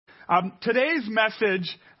Today's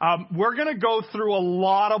message, we're going to go through a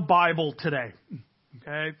lot of Bible today.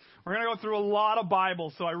 Okay? We're going to go through a lot of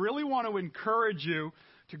Bible. So I really want to encourage you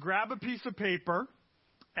to grab a piece of paper,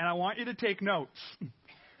 and I want you to take notes.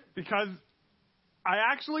 Because I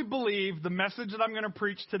actually believe the message that I'm going to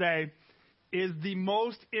preach today is the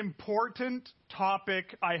most important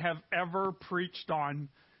topic I have ever preached on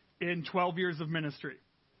in 12 years of ministry.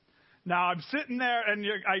 Now, I'm sitting there, and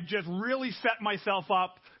I just really set myself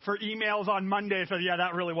up for emails on Monday. So, yeah,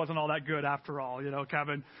 that really wasn't all that good after all,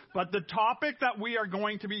 Kevin. But the topic that we are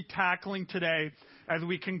going to be tackling today as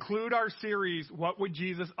we conclude our series, What Would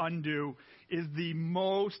Jesus Undo?, is the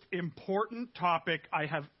most important topic I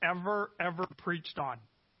have ever preached on.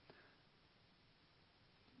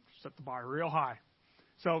 Set the bar real high.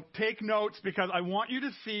 So take notes, because I want you to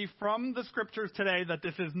see from the scriptures today that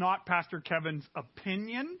this is not Pastor Kevin's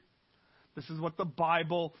opinion. This is what the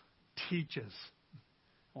Bible teaches.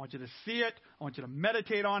 I want you to see it. I want you to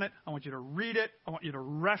meditate on it. I want you to read it. I want you to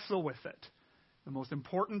wrestle with it. The most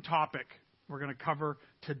important topic we're going to cover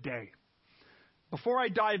today. Before I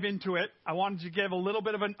dive into it, I wanted to give a little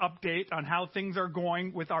bit of an update on how things are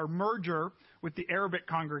going with our merger with the Arabic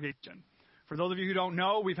congregation. For those of you who don't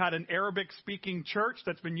know, we've had an Arabic-speaking church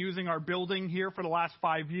that's been using our building here for the last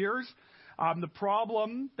 5 years. The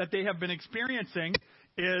problem that they have been experiencing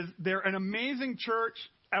is they're an amazing church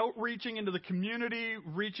outreaching into the community,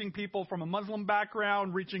 reaching people from a Muslim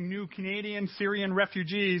background, reaching new Canadian, Syrian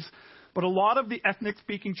refugees. But a lot of the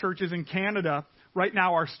ethnic-speaking churches in Canada right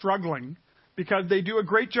now are struggling because they do a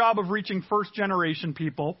great job of reaching first-generation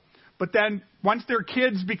people. But then once their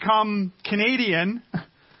kids become Canadian,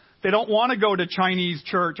 they don't want to go to Chinese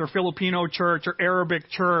church or Filipino church or Arabic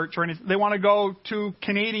church or anything. They want to go to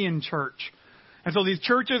Canadian church. And so these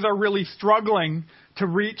churches are really struggling to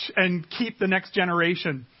reach and keep the next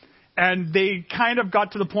generation. And they kind of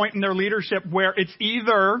got to the point in their leadership where it's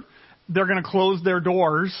either they're going to close their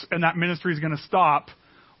doors and that ministry is going to stop,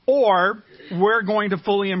 or we're going to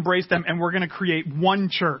fully embrace them and we're going to create one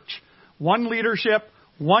church, one leadership,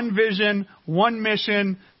 one vision, one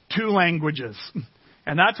mission, 2 languages.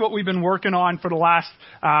 And that's what we've been working on for the last,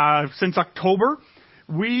 since October.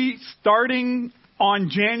 Starting on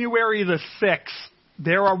January the 6th,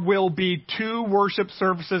 there will be 2 worship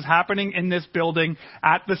services happening in this building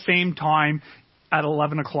at the same time at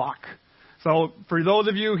 11 o'clock. So for those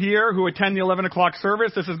of you here who attend the 11 o'clock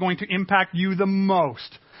service, this is going to impact you the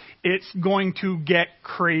most. It's going to get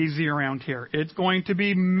crazy around here. It's going to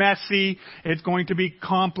be messy. It's going to be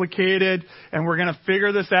complicated. And we're going to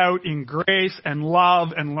figure this out in grace and love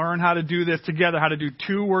and learn how to do this together, how to do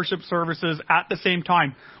 2 worship services at the same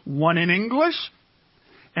time. One in English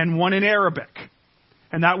and one in Arabic.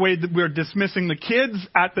 And that way we're dismissing the kids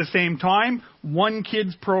at the same time. One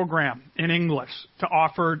kids program in English to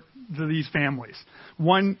offer to these families.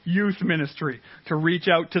 One youth ministry to reach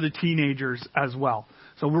out to the teenagers as well.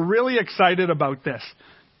 So we're really excited about this.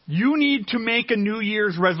 You need to make a New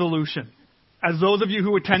Year's resolution, as those of you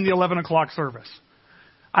who attend the 11 o'clock service.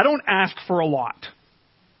 I don't ask for a lot.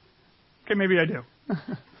 Okay, maybe I do.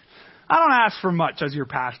 I don't ask for much as your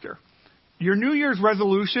pastor. Your New Year's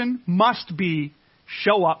resolution must be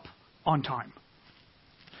show up on time.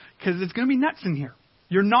 Because it's going to be nuts in here.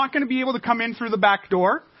 You're not going to be able to come in through the back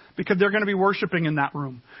door because they're going to be worshiping in that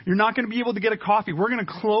room. You're not going to be able to get a coffee. We're going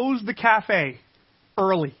to close the cafe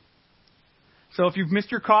early. So if you've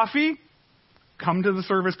missed your coffee, come to the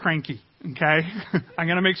service cranky. Okay? I'm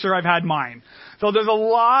going to make sure I've had mine. So there's a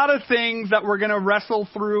lot of things that we're going to wrestle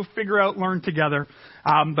through, figure out, learn together.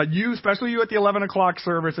 But you, especially you at the 11 o'clock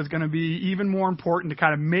service, is going to be even more important to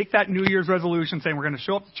kind of make that New Year's resolution saying we're going to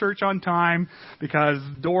show up to church on time because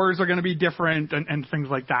doors are going to be different and things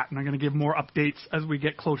like that. And I'm going to give more updates as we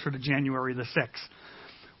get closer to January the 6th.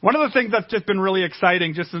 One of the things that's just been really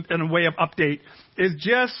exciting, just in a way of update, is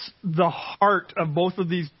just the heart of both of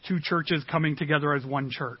these 2 churches coming together as one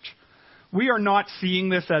church. We are not seeing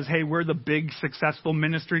this as, hey, we're the big successful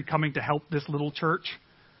ministry coming to help this little church.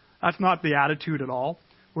 That's not the attitude at all.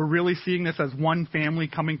 We're really seeing this as one family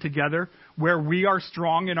coming together. Where we are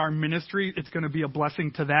strong in our ministry, it's going to be a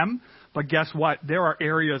blessing to them. But guess what? There are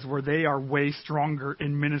areas where they are way stronger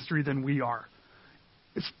in ministry than we are.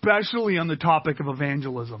 Especially on the topic of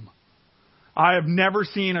evangelism. I have never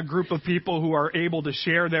seen a group of people who are able to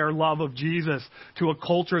share their love of Jesus to a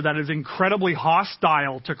culture that is incredibly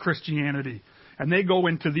hostile to Christianity. And they go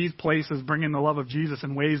into these places bringing the love of Jesus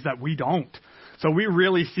in ways that we don't. So we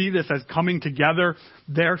really see this as coming together,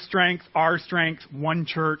 their strength, our strength, one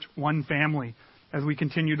church, one family, as we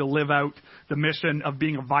continue to live out the mission of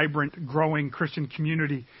being a vibrant, growing Christian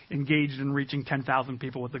community engaged in reaching 10,000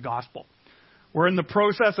 people with the gospel. We're in the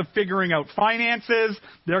process of figuring out finances.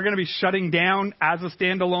 They're going to be shutting down as a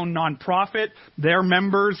standalone nonprofit. Their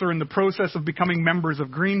members are in the process of becoming members of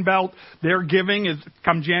Greenbelt. Their giving is,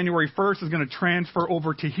 come January 1st, is going to transfer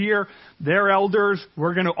over to here. Their elders,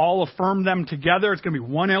 we're going to all affirm them together. It's going to be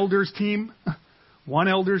one elders team,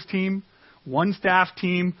 one staff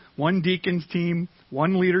team, one deacons team,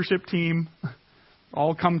 one leadership team,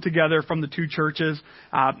 all come together from the two churches.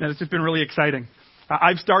 And it's just been really exciting.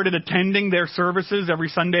 I've started attending their services every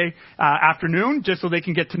Sunday afternoon just so they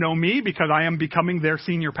can get to know me because I am becoming their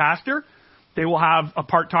senior pastor. They will have a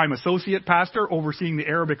part-time associate pastor overseeing the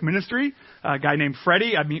Arabic ministry, a guy named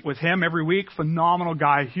Freddie. I meet with him every week. Phenomenal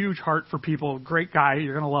guy, huge heart for people, great guy.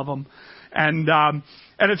 You're going to love him. And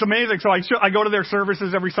it's amazing. So I go to their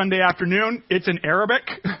services every Sunday afternoon. It's in Arabic.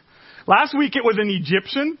 Last week it was in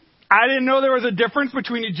Egyptian. I didn't know there was a difference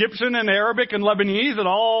between Egyptian and Arabic and Lebanese at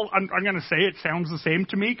all. I'm going to say it sounds the same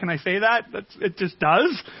to me. Can I say that? It just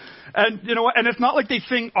does. And you know what? And it's not like they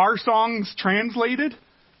sing our songs translated.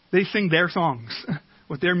 They sing their songs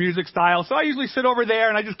with their music style. So I usually sit over there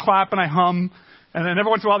and I just clap and I hum. And then every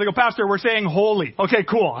once in a while they go, Pastor, we're saying holy. Okay,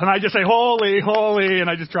 cool. And I just say holy, holy. And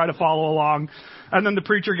I just try to follow along. And then the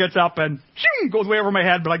preacher gets up and goes way over my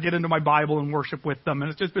head, but I get into my Bible and worship with them.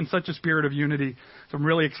 And it's just been such a spirit of unity. So I'm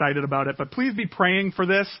really excited about it. But please be praying for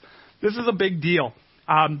this. This is a big deal.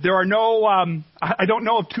 There are I don't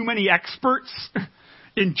know of too many experts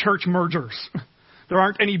in church mergers. There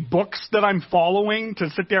aren't any books that I'm following to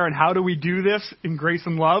sit there and how do we do this in grace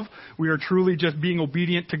and love. We are truly just being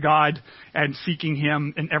obedient to God and seeking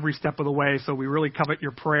Him in every step of the way. So we really covet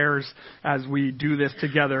your prayers as we do this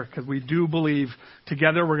together because we do believe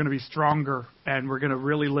together we're going to be stronger and we're going to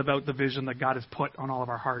really live out the vision that God has put on all of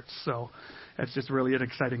our hearts. So it's just really an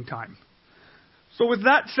exciting time. So with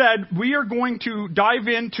that said, we are going to dive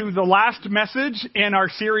into the last message in our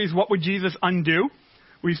series, What Would Jesus Undo?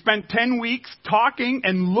 We spent 10 weeks talking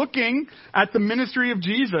and looking at the ministry of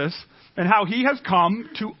Jesus and how He has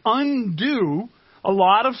come to undo a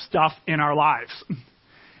lot of stuff in our lives.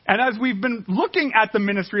 And as we've been looking at the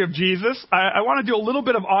ministry of Jesus, I want to do a little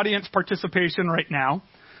bit of audience participation right now.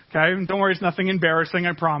 Okay, don't worry, it's nothing embarrassing,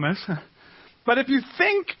 I promise. But if you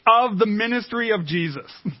think of the ministry of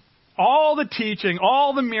Jesus, all the teaching,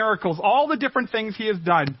 all the miracles, all the different things He has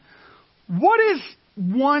done, what is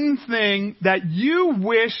one thing that you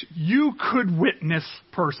wish you could witness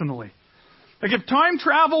personally? Like if time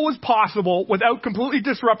travel was possible without completely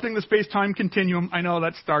disrupting the space-time continuum, I know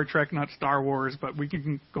that's Star Trek, not Star Wars, but we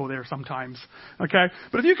can go there sometimes, okay?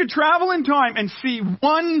 But if you could travel in time and see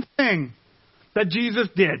one thing that Jesus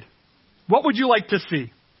did, what would you like to see?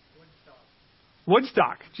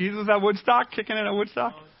 Woodstock. Jesus at Woodstock? Kicking it at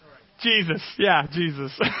Woodstock? Oh, Jesus. Yeah,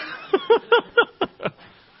 Jesus.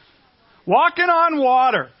 Walking on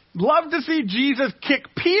water. Love to see Jesus kick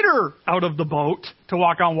Peter out of the boat to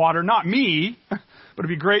walk on water. Not me, but it'd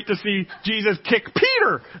be great to see Jesus kick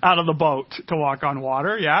Peter out of the boat to walk on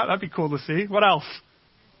water. Yeah, that'd be cool to see. What else?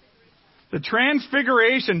 The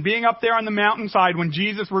transfiguration, being up there on the mountainside when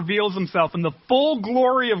Jesus reveals Himself in the full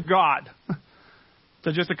glory of God.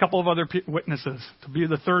 So just a couple of other witnesses. To be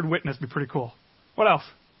the third witness would be pretty cool. What else?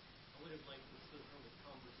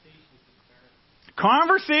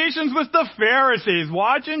 Conversations with the Pharisees,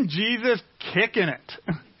 watching Jesus kicking it,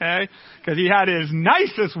 okay? Because He had His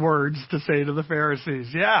nicest words to say to the Pharisees.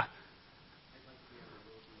 Yeah.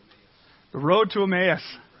 The road to Emmaus,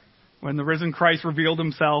 when the risen Christ revealed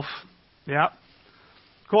Himself. Yeah.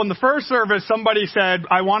 Cool. In the first service, somebody said,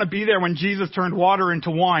 I want to be there when Jesus turned water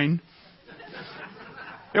into wine.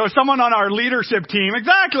 It was someone on our leadership team.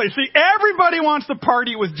 Exactly. See, everybody wants to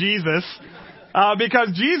party with Jesus because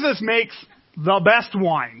Jesus makes the best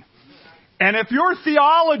wine. And if your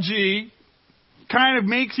theology kind of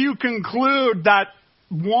makes you conclude that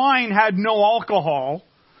wine had no alcohol,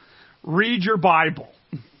 read your Bible.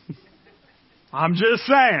 I'm just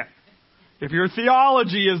saying. If your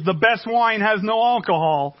theology is the best wine has no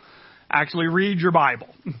alcohol, actually read your Bible.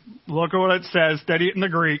 Look at what it says. Study it in the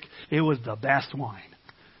Greek. It was the best wine.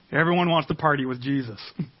 Everyone wants to party with Jesus.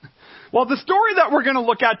 Well, the story that we're going to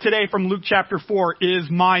look at today from Luke chapter 4 is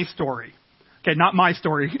my story. Okay, not my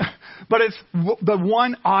story, but it's the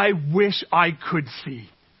one I wish I could see.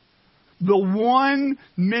 The one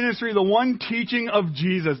ministry, the one teaching of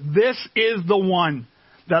Jesus. This is the one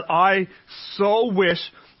that I so wish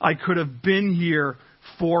I could have been here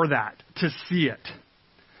for that, to see it.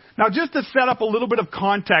 Now, just to set up a little bit of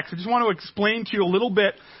context, I just want to explain to you a little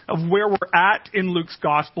bit of where we're at in Luke's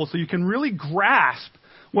gospel so you can really grasp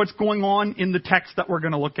what's going on in the text that we're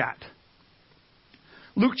going to look at.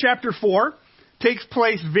 Luke chapter 4 takes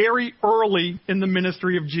place very early in the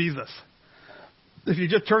ministry of Jesus. if you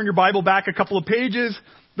just turn your Bible back a couple of pages,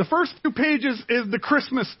 the first 2 pages is the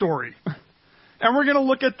Christmas story. And we're going to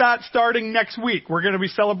look at that starting next week. We're going to be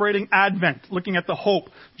celebrating Advent, looking at the hope,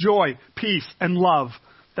 joy, peace, and love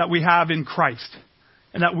that we have in Christ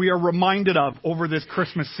and that we are reminded of over this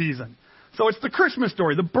Christmas season. So it's the Christmas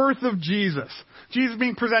story, the birth of Jesus, Jesus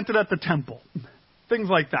being presented at the temple, things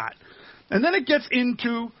like that. And then it gets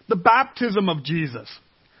into the baptism of Jesus.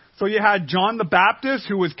 So you had John the Baptist,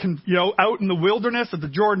 who was out in the wilderness at the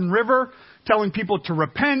Jordan River, telling people to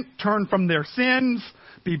repent, turn from their sins,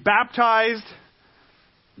 be baptized.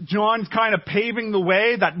 John's kind of paving the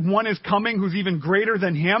way that one is coming who's even greater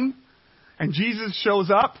than him. And Jesus shows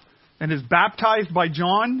up and is baptized by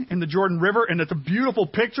John in the Jordan River. And it's a beautiful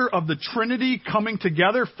picture of the Trinity coming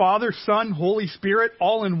together, Father, Son, Holy Spirit,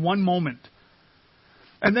 all in one moment.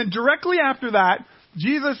 And then directly after that,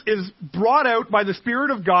 Jesus is brought out by the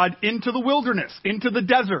Spirit of God into the wilderness, into the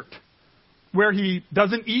desert, where he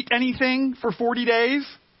doesn't eat anything for 40 days,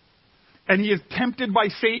 and he is tempted by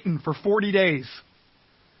Satan for 40 days.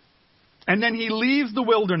 And then he leaves the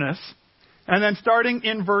wilderness, and then starting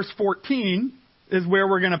in verse 14 is where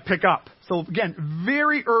we're going to pick up. So again,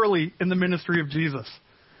 very early in the ministry of Jesus.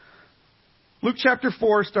 Luke chapter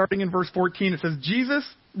 4, starting in verse 14, it says, Jesus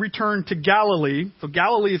returned to Galilee. So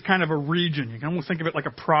Galilee is kind of a region. You can almost think of it like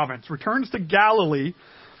a province. Returns to Galilee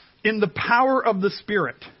in the power of the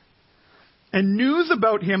Spirit. And news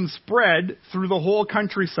about him spread through the whole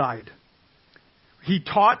countryside. He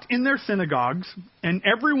taught in their synagogues, and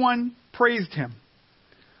everyone praised him.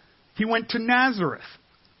 He went to Nazareth,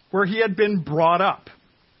 where he had been brought up.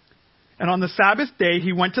 And on the Sabbath day,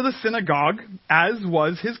 he went to the synagogue, as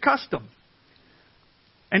was his custom.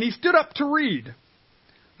 And he stood up to read.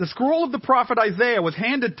 The scroll of the prophet Isaiah was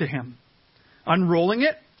handed to him. Unrolling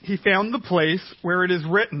it, he found the place where it is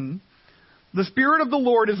written, "The Spirit of the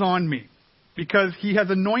Lord is on me, because he has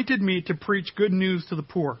anointed me to preach good news to the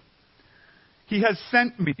poor. He has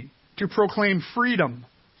sent me to proclaim freedom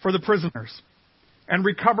for the prisoners and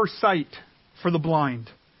recover sight for the blind,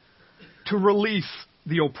 to release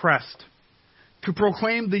the oppressed, to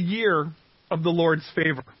proclaim the year of the Lord's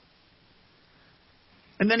favor."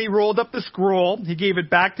 And then he rolled up the scroll, he gave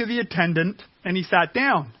it back to the attendant, and he sat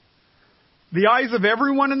down. The eyes of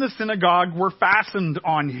everyone in the synagogue were fastened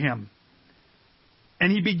on him.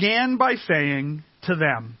 And he began by saying to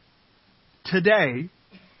them, "Today,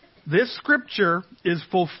 this scripture is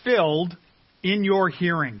fulfilled in your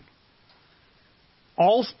hearing."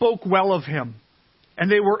 All spoke well of him,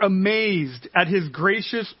 and they were amazed at his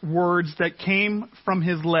gracious words that came from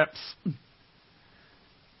his lips.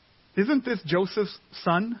 "Isn't this Joseph's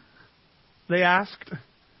son?" they asked.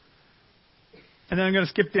 And then I'm going to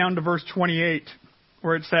skip down to verse 28,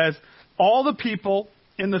 where it says, all the people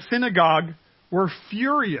in the synagogue were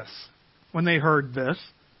furious when they heard this.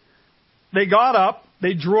 They got up,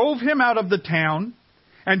 they drove him out of the town,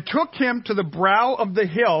 and took him to the brow of the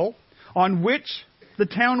hill on which the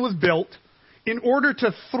town was built, in order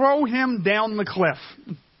to throw him down the cliff.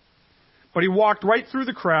 But he walked right through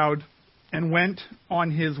the crowd and went on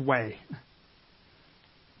his way.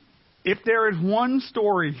 If there is one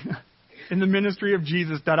story in the ministry of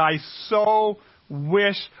Jesus that I so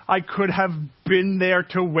wish I could have been there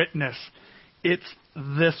to witness, it's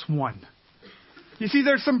this one. You see,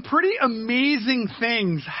 there's some pretty amazing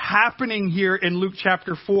things happening here in Luke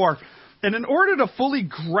chapter 4. And in order to fully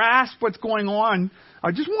grasp what's going on,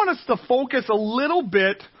 I just want us to focus a little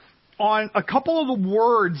bit on a couple of the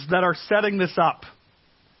words that are setting this up.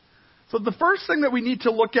 So the first thing that we need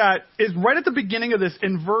to look at is right at the beginning of this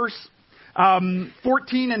in verse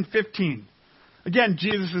 14 and 15. Again,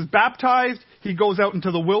 Jesus is baptized. He goes out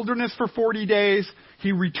into the wilderness for 40 days.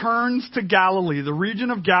 He returns to Galilee, the region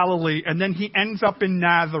of Galilee, and then he ends up in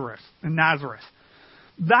Nazareth.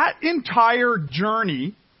 That entire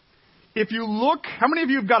journey, if you look, how many of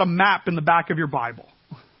you have got a map in the back of your Bible?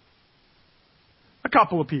 A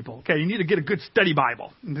couple of people. Okay, you need to get a good study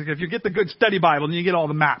Bible. If you get the good study Bible, then you get all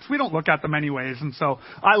the maps. We don't look at them anyways, and so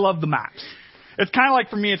I love the maps. It's kind of like,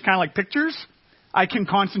 for me, it's kind of like pictures. I can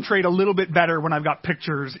concentrate a little bit better when I've got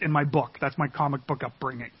pictures in my book. That's my comic book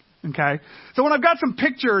upbringing. Okay? So when I've got some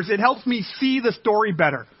pictures, it helps me see the story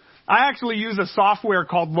better. I actually use a software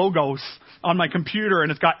called Logos on my computer,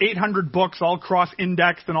 and it's got 800 books all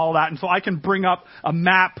cross-indexed and all that. And so I can bring up a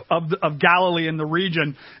map of Galilee in the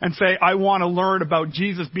region and say, I want to learn about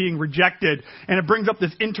Jesus being rejected. And it brings up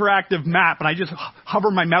this interactive map, and I just hover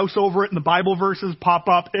my mouse over it, and the Bible verses pop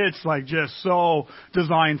up. It's like just so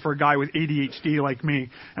designed for a guy with ADHD like me.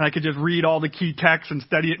 And I could just read all the key texts and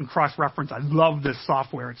study it and cross-reference. I love this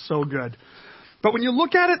software. It's so good. But when you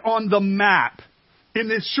look at it on the map, In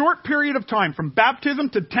this short period of time, from baptism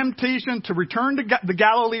to temptation to return to the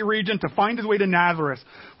Galilee region to find his way to Nazareth,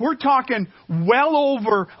 we're talking well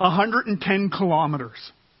over 110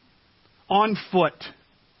 kilometers on foot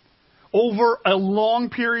over a long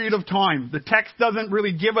period of time. The text doesn't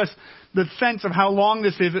really give us the sense of how long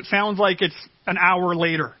this is. It sounds like it's an hour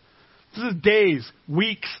later. This is days,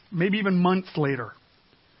 weeks, maybe even months later,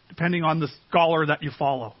 depending on the scholar that you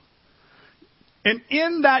follow. And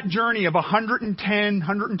in that journey of 110,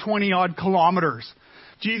 120 odd kilometers,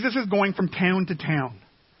 Jesus is going from town to town,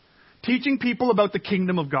 teaching people about the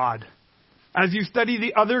kingdom of God. As you study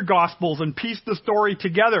the other Gospels and piece the story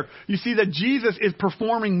together, you see that Jesus is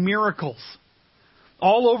performing miracles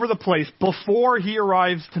all over the place before he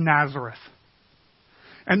arrives to Nazareth.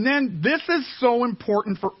 And then this is so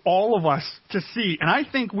important for all of us to see, and I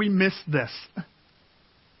think we miss this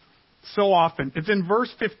so often. It's in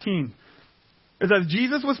verse 15. It says,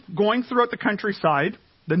 Jesus was going throughout the countryside.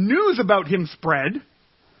 The news about him spread,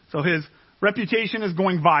 so his reputation is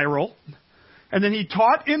going viral. And then he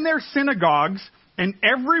taught in their synagogues, and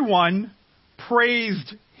everyone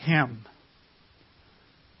praised him.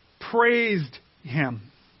 Praised him.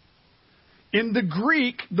 In the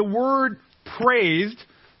Greek, the word praised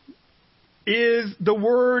is the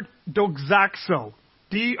word doxazo.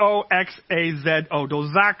 D-O-X-A-Z-O.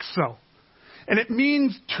 Doxazo. And it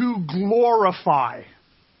means to glorify.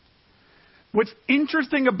 What's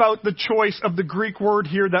interesting about the choice of the Greek word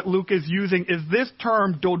here that Luke is using is this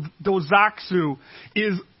term, doxazo,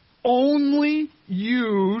 is only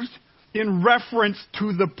used in reference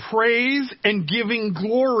to the praise and giving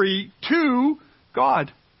glory to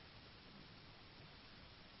God.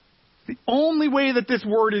 The only way that this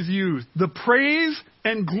word is used, the praise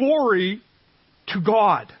and glory to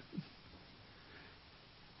God.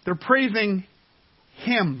 They're praising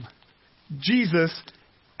him, Jesus,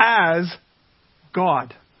 as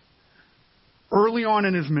God, early on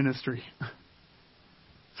in his ministry.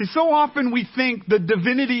 See, so often we think the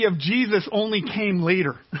divinity of Jesus only came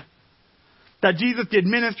later. That Jesus did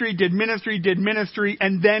ministry,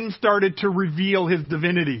 and then started to reveal his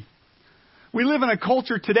divinity. We live in a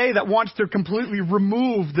culture today that wants to completely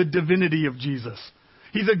remove the divinity of Jesus.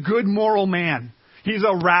 He's a good moral man. He's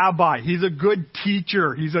a rabbi. He's a good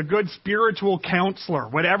teacher. He's a good spiritual counselor,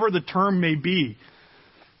 whatever the term may be.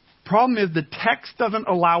 Problem is the text doesn't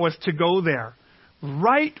allow us to go there.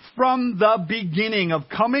 Right from the beginning of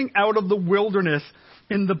coming out of the wilderness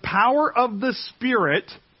in the power of the Spirit,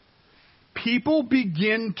 people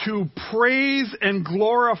begin to praise and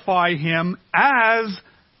glorify him as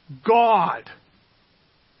God.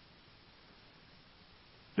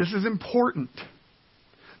 This is important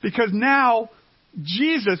because now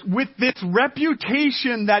Jesus, with this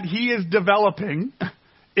reputation that he is developing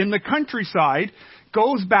in the countryside,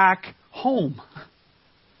 goes back home.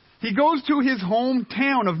 He goes to his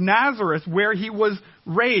hometown of Nazareth where he was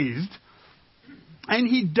raised, and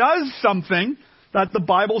he does something that the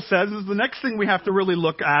Bible says is the next thing we have to really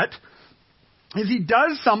look at, is he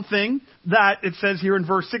does something that, it says here in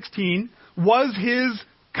verse 16, was his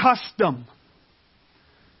custom.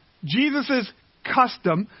 Jesus'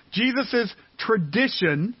 custom, Jesus'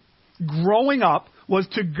 tradition growing up was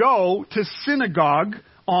to go to synagogue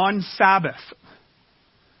on Sabbath.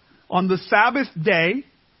 On the Sabbath day,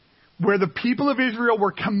 where the people of Israel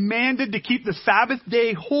were commanded to keep the Sabbath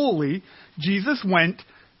day holy, Jesus went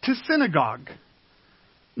to synagogue.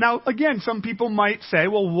 Now, again, some people might say,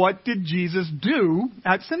 well, what did Jesus do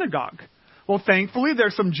at synagogue? Well, thankfully,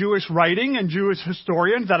 there's some Jewish writing and Jewish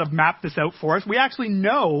historians that have mapped this out for us. We actually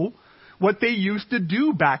know what they used to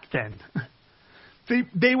do back then.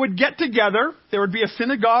 They would get together. There would be a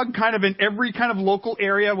synagogue kind of in every kind of local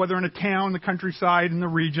area, whether in a town, the countryside, in the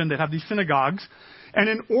region. They'd have these synagogues. And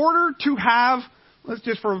in order to have, let's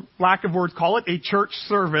just for lack of words call it, a church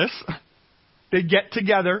service, they'd get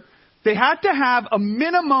together. They had to have a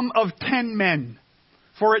minimum of 10 men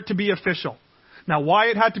for it to be official. Now, why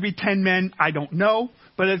it had to be 10 men, I don't know,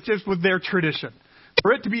 but it just was their tradition.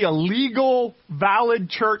 For it to be a legal, valid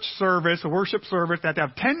church service, a worship service, they had to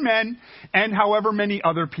have 10 men and however many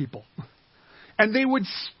other people. And they would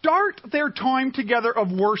start their time together of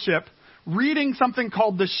worship reading something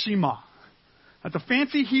called the Shema. That's a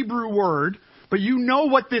fancy Hebrew word, but you know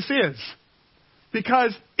what this is.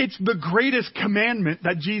 Because it's the greatest commandment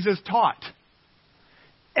that Jesus taught.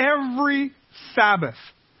 Every Sabbath,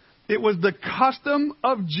 it was the custom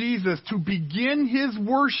of Jesus to begin his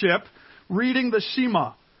worship reading the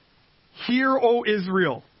Shema. Hear, O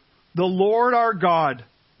Israel, the Lord our God,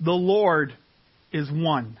 the Lord is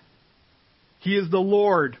one. He is the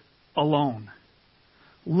Lord alone.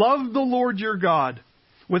 Love the Lord your God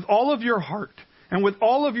with all of your heart and with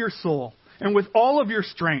all of your soul and with all of your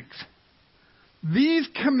strength. These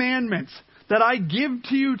commandments that I give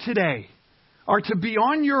to you today are to be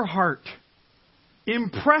on your heart.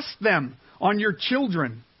 Impress them on your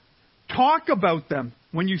children. Talk about them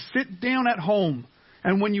when you sit down at home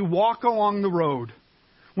and when you walk along the road,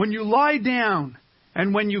 when you lie down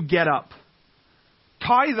and when you get up.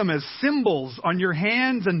 Tie them as symbols on your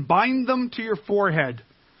hands and bind them to your forehead.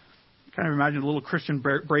 Kind of imagine a little Christian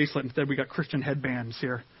bracelet. Instead, we got Christian headbands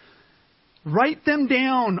here. Write them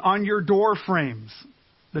down on your door frames,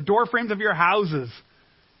 the door frames of your houses,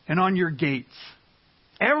 and on your gates.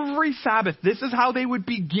 Every Sabbath, this is how they would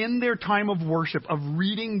begin their time of worship, of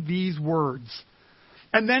reading these words.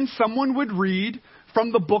 And then someone would read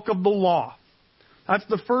from the book of the law. That's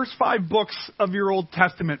the first 5 books of your Old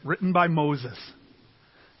Testament written by Moses.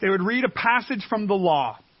 They would read a passage from the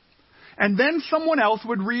law. And then someone else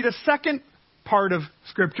would read a second part of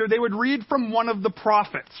Scripture. They would read from one of the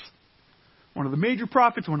prophets. One of the major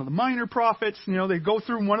prophets, one of the minor prophets. They go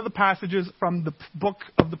through one of the passages from the book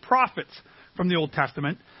of the prophets from the Old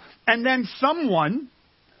Testament. And then someone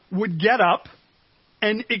would get up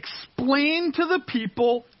and explain to the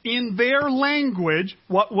people in their language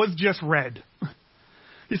what was just read.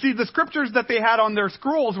 You see, the scriptures that they had on their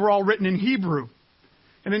scrolls were all written in Hebrew.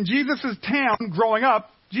 And in Jesus' town, growing up,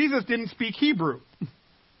 Jesus didn't speak Hebrew.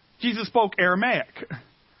 Jesus spoke Aramaic.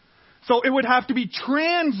 So it would have to be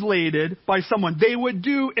translated by someone. They would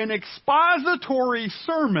do an expository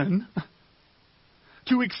sermon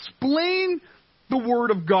to explain the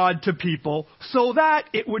Word of God to people so that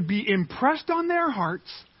it would be impressed on their hearts,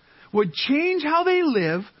 would change how they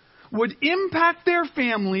live, would impact their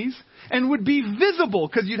families, and would be visible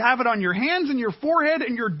because you'd have it on your hands and your forehead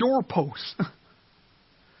and your doorposts.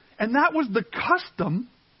 And that was the custom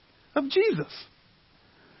of Jesus.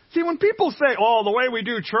 See, when people say, oh, the way we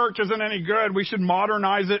do church isn't any good, we should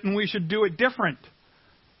modernize it and we should do it different.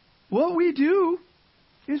 What we do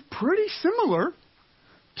is pretty similar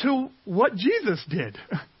to what Jesus did.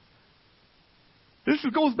 This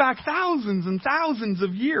goes back thousands and thousands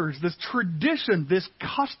of years, this tradition, this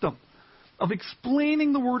custom of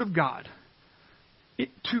explaining the Word of God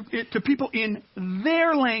to people in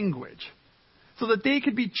their language so that they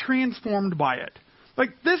could be transformed by it.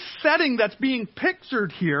 Like this setting that's being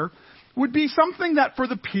pictured here would be something that for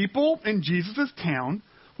the people in Jesus' town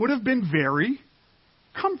would have been very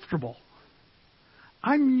comfortable.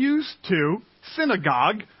 I'm used to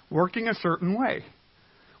synagogue working a certain way.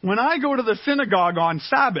 When I go to the synagogue on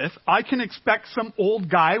Sabbath, I can expect some old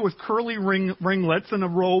guy with curly ringlets and a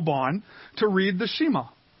robe on to read the Shema.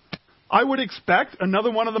 I would expect another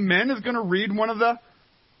one of the men is going to read one of the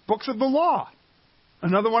books of the law.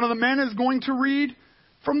 Another one of the men is going to read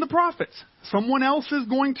from the prophets. Someone else is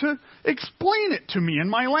going to explain it to me in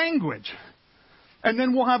my language. And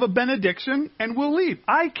then we'll have a benediction and we'll leave.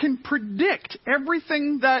 I can predict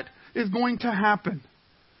everything that is going to happen.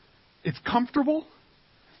 It's comfortable.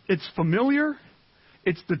 It's familiar.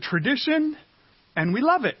 It's the tradition. And we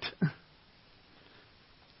love it.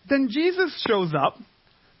 Then Jesus shows up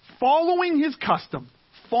following his custom,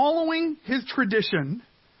 following his tradition,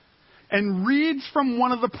 and reads from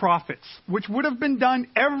one of the prophets, which would have been done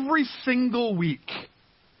every single week.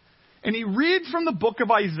 And he reads from the book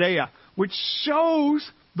of Isaiah, which shows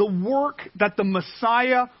the work that the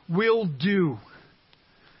Messiah will do.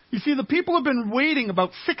 You see, the people have been waiting about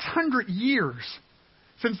 600 years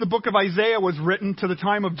since the book of Isaiah was written to the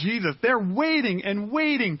time of Jesus. They're waiting and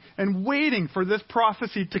waiting and waiting for this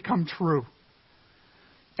prophecy to come true.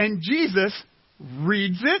 And Jesus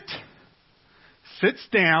reads it, sits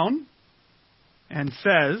down, and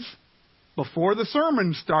says, before the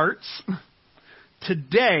sermon starts,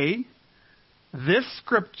 today, this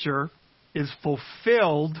scripture is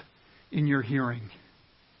fulfilled in your hearing.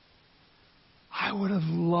 I would have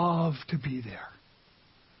loved to be there,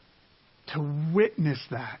 to witness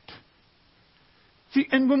that. See,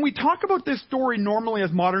 and when we talk about this story normally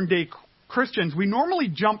as modern day Christians, we normally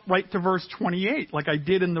jump right to verse 28, like I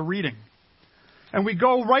did in the reading. And we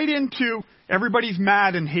go right into everybody's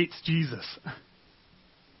mad and hates Jesus.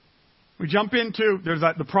 We jump into, there's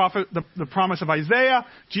the promise of Isaiah.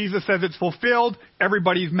 Jesus says it's fulfilled.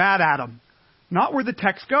 Everybody's mad at him. Not where the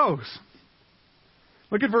text goes.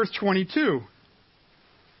 Look at verse 22.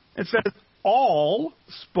 It says, all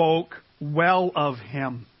spoke well of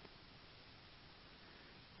him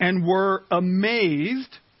and were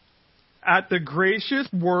amazed at the gracious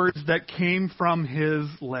words that came from his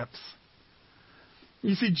lips.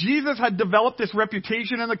 You see, Jesus had developed this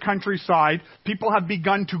reputation in the countryside. People have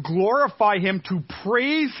begun to glorify him, to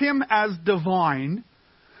praise him as divine.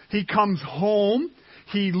 He comes home.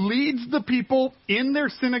 He leads the people in their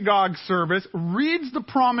synagogue service, reads the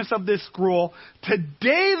promise of this scroll.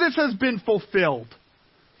 Today this has been fulfilled.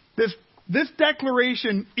 This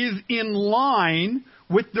declaration is in line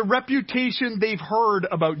with the reputation they've heard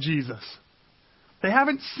about Jesus. They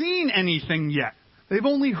haven't seen anything yet. They've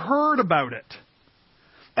only heard about it.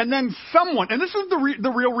 And then someone, and this is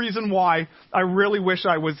the real reason why I really wish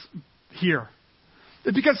I was here.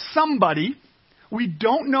 It's because somebody, we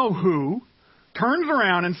don't know who, turns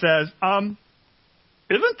around and says,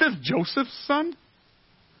 isn't this Joseph's son?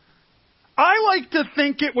 I like to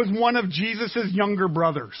think it was one of Jesus' younger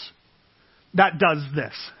brothers that does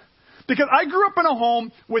this. Because I grew up in a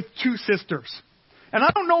home with two sisters. And I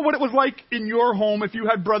don't know what it was like in your home if you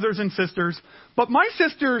had brothers and sisters. But my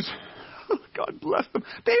sisters, God bless them,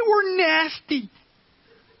 they were nasty.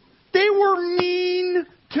 They were mean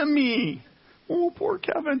to me. Oh, poor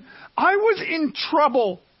Kevin. I was in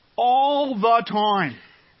trouble all the time.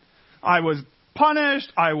 I was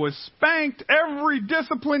punished. I was spanked. Every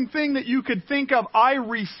discipline thing that you could think of, I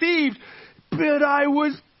received. But I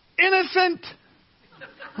was innocent.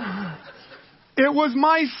 It was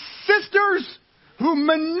my sisters who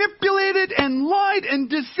manipulated and lied and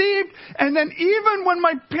deceived. And then even when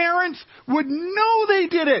my parents would know they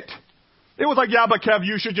did it, it was like, yeah, but Kev,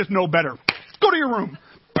 you should just know better. Go to your room.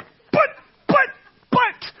 But.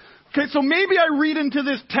 Okay, so maybe I read into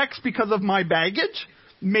this text because of my baggage.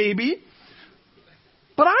 Maybe.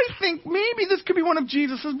 But I think maybe this could be one of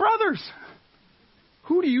Jesus' brothers.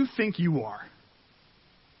 Who do you think you are?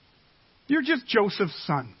 You're just Joseph's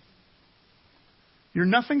son. You're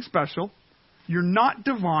nothing special. You're not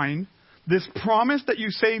divine. This promise that you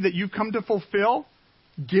say that you come to fulfill,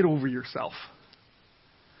 get over yourself.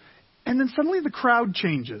 And then suddenly the crowd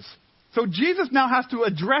changes. So Jesus now has to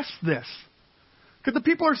address this. Because the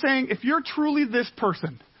people are saying, if you're truly this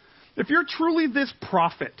person, if you're truly this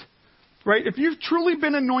prophet, right? If you've truly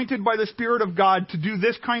been anointed by the Spirit of God to do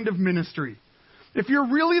this kind of ministry, if you're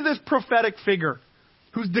really this prophetic figure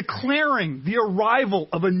who's declaring the arrival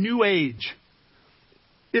of a new age,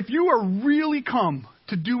 if you are really come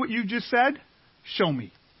to do what you just said, show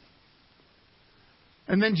me.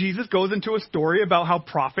 And then Jesus goes into a story about how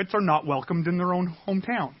prophets are not welcomed in their own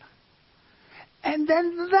hometown. And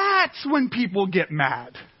then that's when people get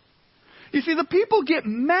mad. You see, the people get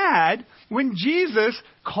mad when Jesus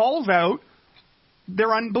calls out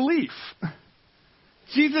their unbelief. So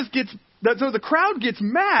the crowd gets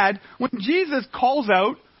mad when Jesus calls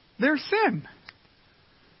out their sin.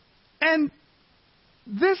 And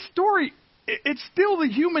this story, it's still the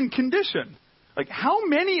human condition. Like, how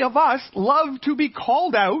many of us love to be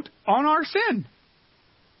called out on our sin?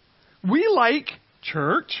 We like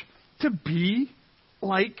church to be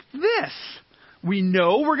like this. We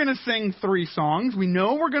know we're going to sing 3 songs. We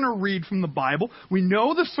know we're going to read from the Bible. We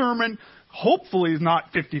know the sermon hopefully is not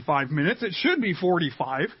 55 minutes. It should be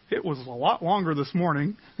 45. It was a lot longer this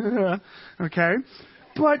morning. Okay?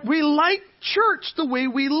 But we like church the way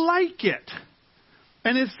we like it.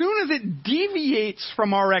 And as soon as it deviates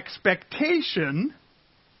from our expectation,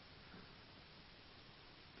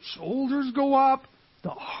 shoulders go up, the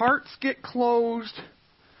hearts get closed,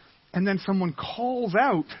 and then someone calls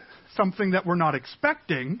out something that we're not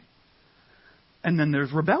expecting, and then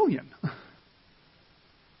there's rebellion.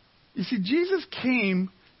 You see, Jesus came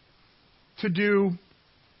to do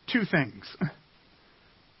 2 things.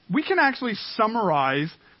 We can actually summarize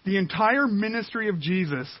the entire ministry of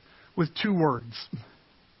Jesus with 2 words.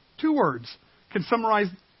 2 words can summarize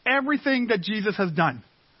everything that Jesus has done.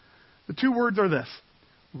 The 2 words are this: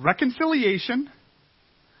 reconciliation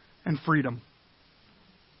and freedom.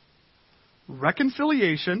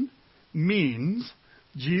 Reconciliation means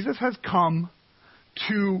Jesus has come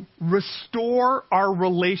to restore our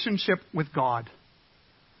relationship with God.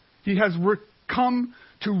 He has come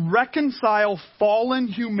to reconcile fallen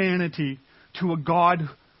humanity to a God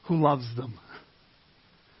who loves them.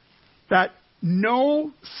 That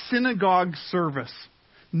no synagogue service,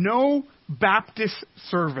 no Baptist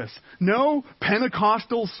service, no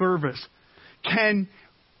Pentecostal service can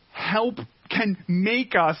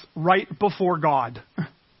make us right before God.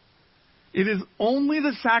 It is only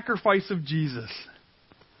the sacrifice of Jesus.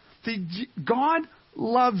 See, God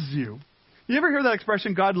loves you. You ever hear that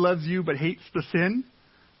expression, God loves you but hates the sin?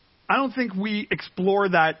 I don't think we explore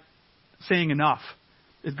that saying enough.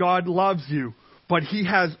 Is God loves you, but he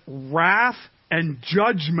has wrath and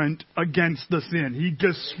judgment against the sin. He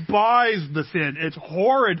despised the sin. It's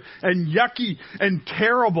horrid and yucky and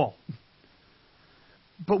terrible.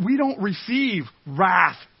 But we don't receive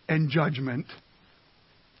wrath and judgment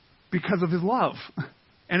because of his love.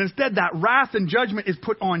 And instead, that wrath and judgment is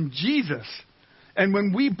put on Jesus. And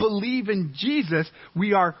when we believe in Jesus,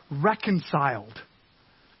 we are reconciled.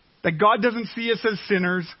 That God doesn't see us as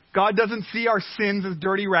sinners. God doesn't see our sins as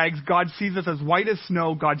dirty rags. God sees us as white as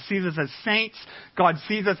snow. God sees us as saints. God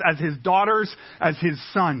sees us as his daughters, as his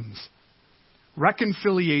sons.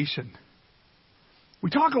 Reconciliation.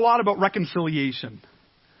 We talk a lot about reconciliation.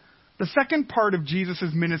 The second part of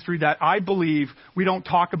Jesus' ministry that I believe we don't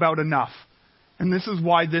talk about enough, and this is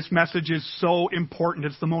why this message is so important,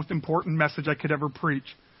 it's the most important message I could ever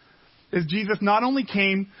preach, is Jesus not only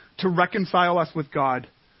came to reconcile us with God,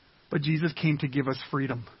 but Jesus came to give us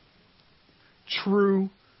freedom. True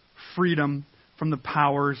freedom from the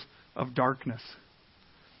powers of darkness.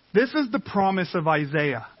 This is the promise of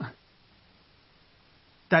Isaiah,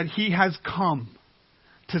 that he has come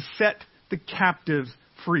to set the captives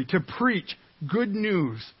free, to preach good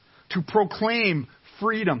news, to proclaim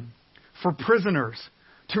freedom for prisoners,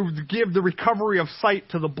 to give the recovery of sight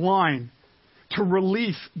to the blind, to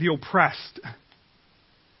release the oppressed.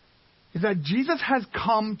 Is that Jesus has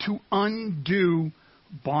come to undo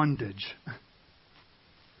bondage.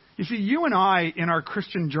 You see, you and I, in our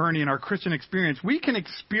Christian journey, in our Christian experience, we can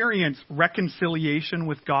experience reconciliation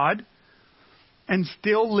with God and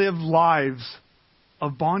still live lives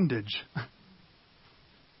of bondage,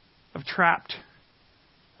 of trapped,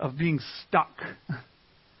 of being stuck,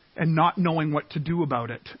 and not knowing what to do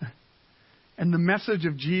about it. And the message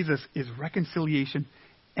of Jesus is reconciliation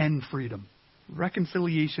and freedom.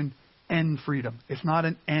 Reconciliation and freedom. It's not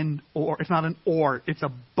an and or. It's not an or. It's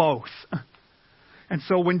a both. And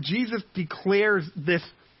so when Jesus declares this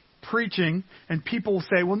preaching, and people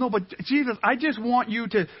say, well, no, but Jesus, I just want you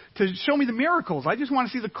to show me the miracles. I just want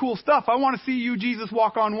to see the cool stuff. I want to see you, Jesus,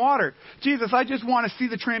 walk on water. Jesus, I just want to see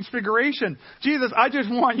the transfiguration. Jesus, I just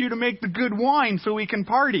want you to make the good wine so we can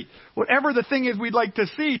party. Whatever the thing is we'd like to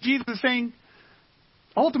see, Jesus is saying,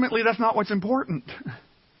 ultimately, that's not what's important.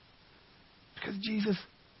 Because Jesus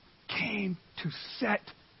came to set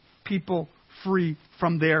people free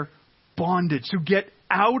from their bondage, to get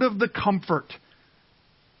out of the comfort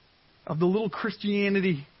of the little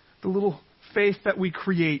Christianity, the little faith that we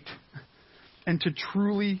create, and to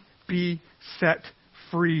truly be set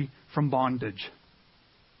free from bondage.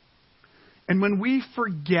 And when we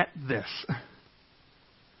forget this,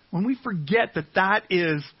 when we forget that that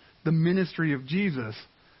is the ministry of Jesus,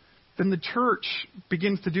 then the church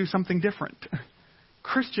begins to do something different.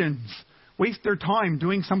 Christians waste their time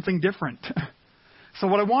doing something different. So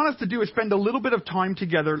what I want us to do is spend a little bit of time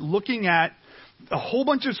together looking at a whole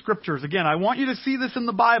bunch of scriptures. Again, I want you to see this in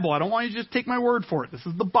the Bible. I don't want you to just take my word for it. This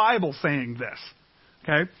is the Bible saying this.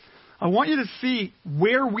 Okay? I want you to see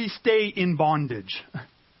where we stay in bondage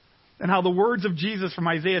and how the words of Jesus from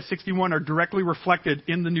Isaiah 61 are directly reflected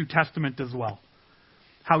in the New Testament as well.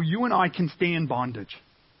 How you and I can stay in bondage.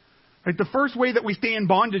 Right? The first way that we stay in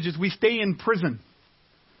bondage is we stay in prison.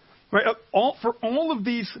 Right? For all of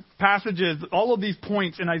these passages, all of these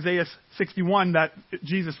points in Isaiah 61 that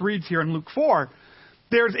Jesus reads here in Luke 4,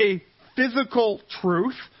 there's a physical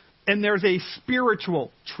truth and there's a spiritual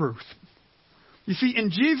truth. You see,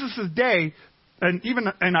 in Jesus' day, and even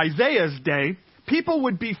in Isaiah's day, people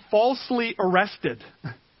would be falsely arrested.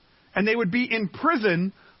 And they would be in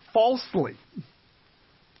prison falsely.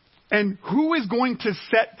 And who is going to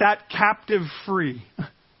set that captive free?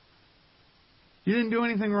 You didn't do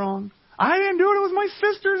anything wrong. I didn't do it. It was my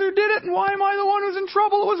sisters who did it. And why am I the one who's in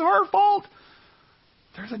trouble? It was her fault.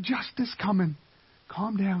 There's a justice coming.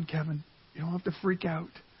 Calm down, Kevin. You don't have to freak out.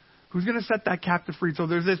 Who's going to set that captive free? So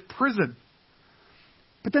there's this prison.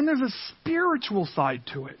 But then there's a spiritual side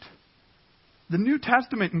to it. The New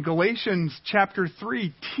Testament in Galatians chapter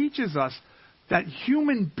 3 teaches us that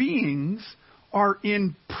human beings are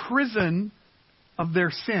in prison of their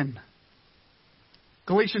sin.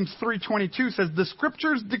 Galatians 3:22 says, the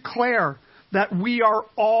scriptures declare that we are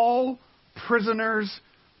all prisoners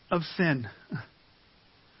of sin.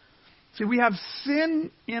 See, we have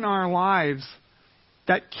sin in our lives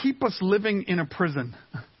that keep us living in a prison.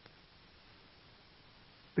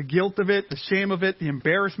 The guilt of it, the shame of it, the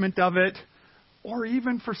embarrassment of it, or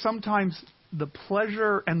even for sometimes the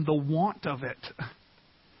pleasure and the want of it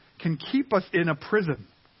can keep us in a prison.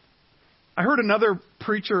 I heard another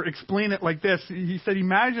preacher explain it like this. He said,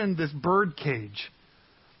 imagine this bird cage.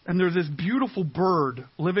 And there's this beautiful bird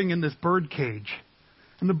living in this bird cage.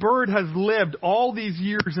 And the bird has lived all these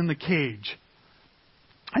years in the cage.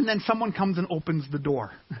 And then someone comes and opens the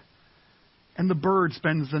door. And the bird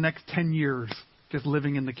spends the next 10 years just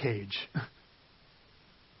living in the cage.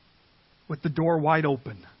 With the door wide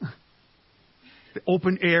open. The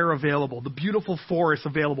open air available. The beautiful forest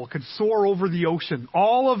available. Could soar over the ocean.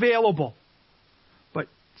 All available. But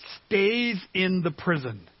stays in the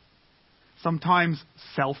prison. Sometimes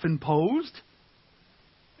self-imposed,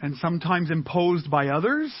 and sometimes imposed by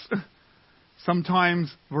others.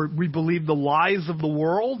 Sometimes we believe the lies of the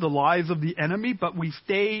world, the lies of the enemy, but we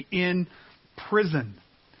stay in prison.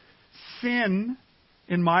 Sin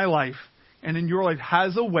in my life and in your life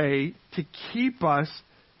has a way to keep us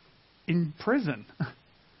in prison,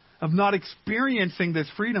 of not experiencing this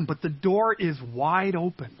freedom, but the door is wide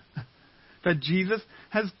open. That Jesus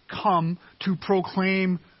has come to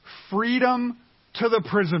proclaim freedom to the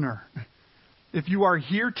prisoner. If you are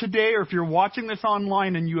here today or if you're watching this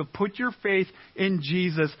online and you have put your faith in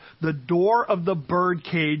Jesus, the door of the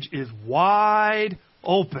birdcage is wide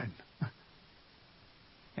open.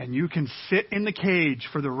 And you can sit in the cage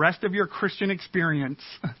for the rest of your Christian experience,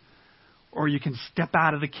 or you can step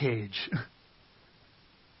out of the cage.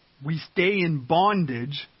 We stay in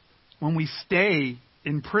bondage when we stay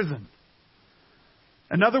in prison.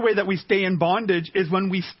 Another way that we stay in bondage is when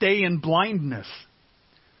we stay in blindness.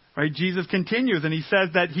 Right? Jesus continues and he says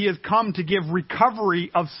that he has come to give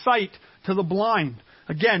recovery of sight to the blind.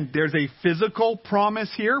 Again, there's a physical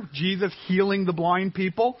promise here, Jesus healing the blind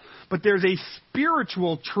people, but there's a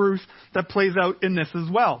spiritual truth that plays out in this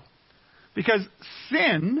as well. Because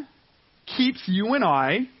sin keeps you and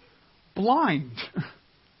I blind.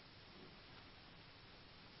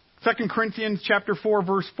 2 Corinthians chapter 4,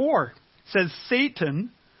 verse 4 says,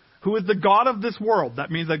 Satan, who is the god of this world.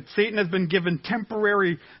 That means that Satan has been given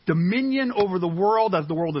temporary dominion over the world as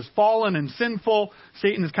the world is fallen and sinful.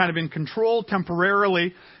 Satan is kind of in control temporarily.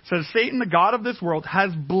 It says, Satan, the god of this world,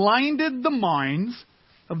 has blinded the minds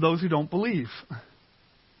of those who don't believe.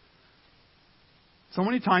 So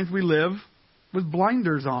many times we live with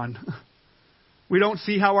blinders on. We don't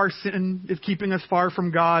see how our sin is keeping us far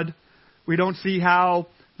from God. We don't see how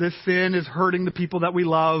this sin is hurting the people that we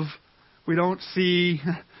love. We don't see...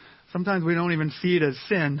 Sometimes we don't even see it as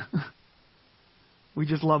sin. We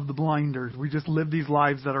just love the blinders. We just live these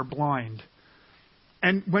lives that are blind.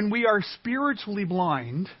 And when we are spiritually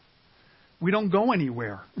blind, we don't go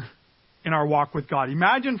anywhere in our walk with God.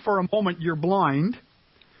 Imagine for a moment you're blind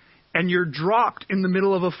and you're dropped in the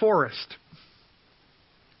middle of a forest.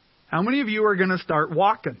 How many of you are going to start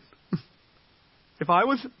walking? If I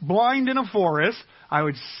was blind in a forest, I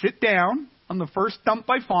would sit down on the first stump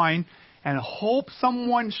I find and hope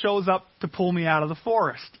someone shows up to pull me out of the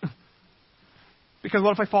forest. Because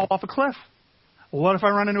what if I fall off a cliff? What if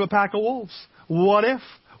I run into a pack of wolves? What if?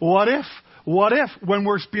 When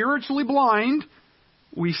we're spiritually blind,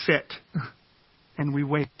 we sit and we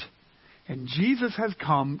wait. And Jesus has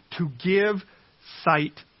come to give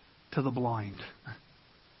sight to the blind.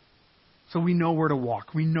 So we know where to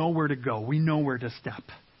walk. We know where to go. We know where to step.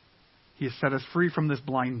 He has set us free from this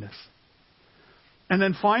blindness. And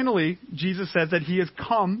then finally, Jesus says that he has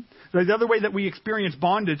come. The other way that we experience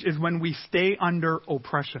bondage is when we stay under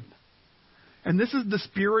oppression. And this is the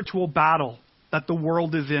spiritual battle that the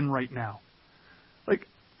world is in right now. Like,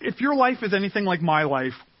 if your life is anything like my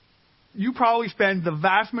life, you probably spend the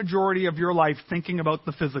vast majority of your life thinking about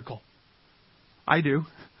the physical. I do.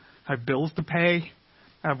 I have bills to pay.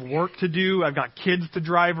 I have work to do. I've got kids to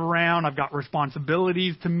drive around. I've got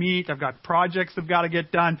responsibilities to meet. I've got projects that have got to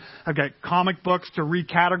get done. I've got comic books to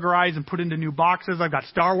recategorize and put into new boxes. I've got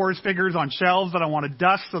Star Wars figures on shelves that I want to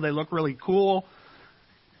dust so they look really cool.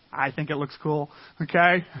 I think it looks cool.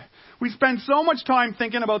 Okay? We spend so much time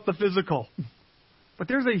thinking about the physical. But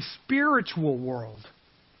there's a spiritual world.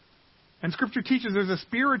 And Scripture teaches there's a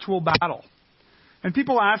spiritual battle. And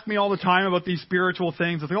people ask me all the time about these spiritual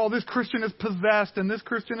things. They think, oh, this Christian is possessed and this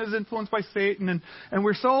Christian is influenced by Satan. And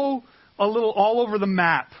we're so a little all over the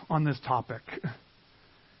map on this topic.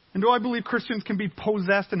 And do I believe Christians can be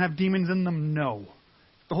possessed and have demons in them? No.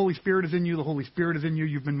 The Holy Spirit is in you. The Holy Spirit is in you.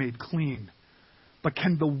 You've been made clean. But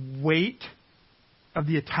can the weight of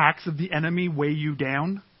the attacks of the enemy weigh you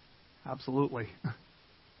down? Absolutely.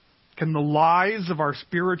 Can the lies of our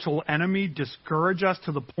spiritual enemy discourage us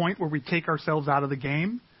to the point where we take ourselves out of the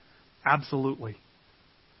game? Absolutely.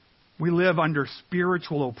 We live under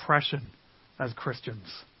spiritual oppression as Christians.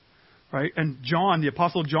 Right? And John, the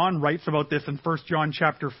Apostle John, writes about this in 1 John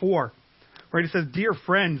chapter 4. Right? He says, Dear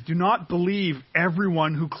friends, do not believe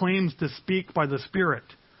everyone who claims to speak by the Spirit.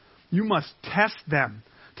 You must test them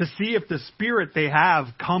to see if the Spirit they have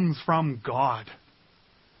comes from God.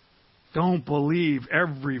 Don't believe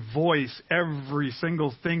every voice, every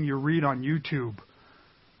single thing you read on YouTube.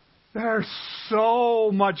 There's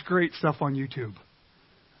so much great stuff on YouTube.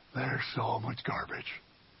 There's so much garbage.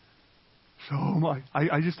 So much.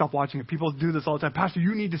 I just stopped watching it. People do this all the time. Pastor,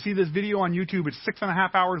 you need to see this video on YouTube. It's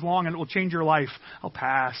 6.5 hours long and it will change your life. I'll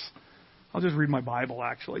pass. I'll just read my Bible,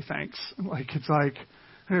 actually, thanks. It's like,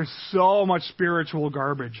 there's so much spiritual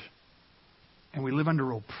garbage. And we live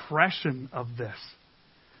under oppression of this.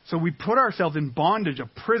 So we put ourselves in bondage of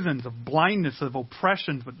prisons, of blindness, of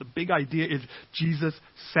oppressions. But the big idea is Jesus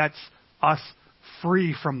sets us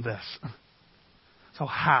free from this. So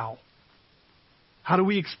how? How do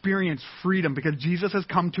we experience freedom? Because Jesus has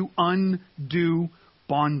come to undo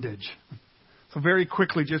bondage. So very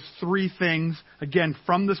quickly, just 3 things, again,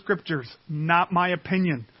 from the Scriptures, not my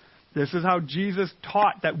opinion. This is how Jesus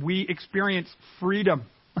taught that we experience freedom,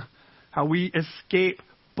 how we escape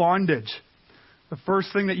bondage. The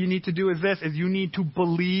first thing that you need to do is this, is you need to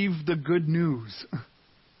believe the good news.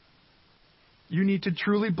 You need to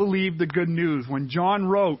truly believe the good news. When John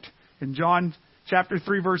wrote in John chapter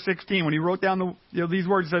 3, verse 16, when he wrote down these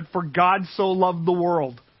words, he said, "For God so loved the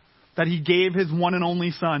world that he gave his one and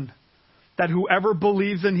only Son, that whoever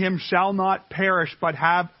believes in him shall not perish, but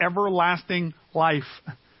have everlasting life."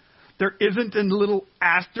 There isn't a little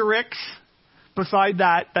asterisk beside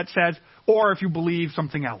that says, or if you believe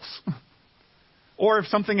something else. Or if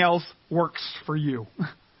something else works for you.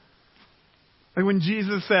 Like when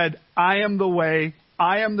Jesus said, "I am the way,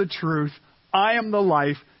 I am the truth, I am the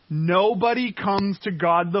life. Nobody comes to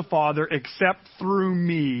God the Father except through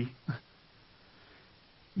me."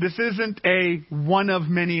 This isn't a one of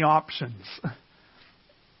many options.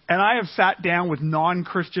 And I have sat down with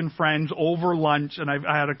non-Christian friends over lunch, and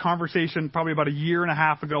I had a conversation probably about a year and a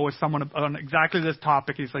half ago with someone on exactly this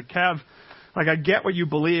topic. He's like, "Kev, I get what you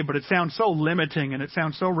believe, but it sounds so limiting and it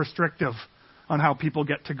sounds so restrictive on how people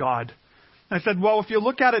get to God." And I said, well, if you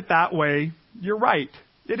look at it that way, you're right.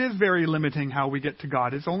 It is very limiting how we get to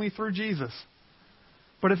God. It's only through Jesus.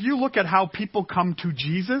 But if you look at how people come to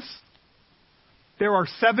Jesus, there are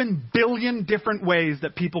 7 billion different ways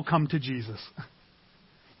that people come to Jesus.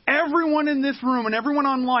 Everyone in this room and everyone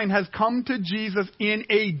online has come to Jesus in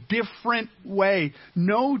a different way.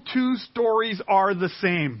 No 2 stories are the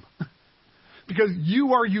same. Because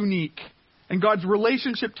you are unique. And God's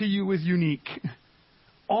relationship to you is unique.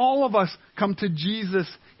 All of us come to Jesus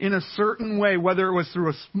in a certain way, whether it was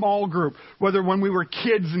through a small group, whether when we were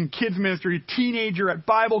kids in kids ministry, a teenager at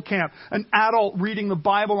Bible camp, an adult reading the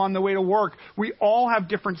Bible on the way to work. We all have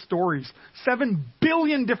different stories. 7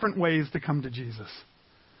 billion different ways to come to Jesus.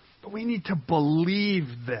 But we need to believe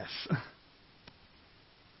this.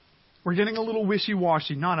 We're getting a little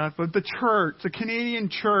wishy-washy. Not us, but the church, the Canadian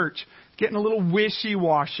church, getting a little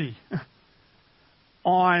wishy-washy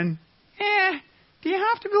on, do you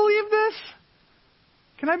have to believe this?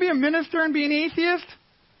 Can I be a minister and be an atheist?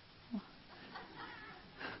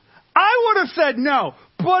 I would have said no,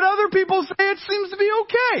 but other people say it seems to be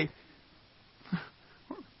okay.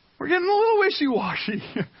 We're getting a little wishy-washy.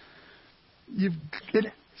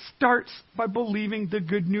 It starts by believing the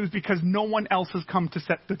good news because no one else has come to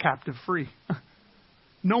set the captive free.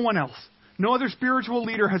 No one else. No other spiritual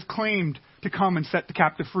leader has claimed to come and set the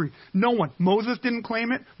captive free. No one. Moses didn't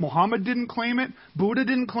claim it. Muhammad didn't claim it. Buddha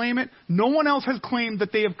didn't claim it. No one else has claimed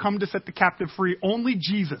that they have come to set the captive free. Only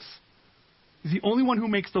Jesus is the only one who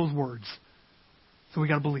makes those words. So we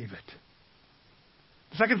got to believe it.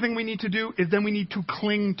 The second thing we need to do is then we need to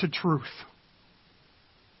cling to truth.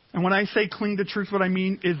 And when I say cling to truth, what I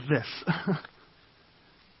mean is this.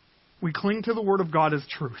 We cling to the Word of God as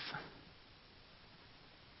truth.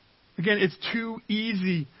 Again, it's too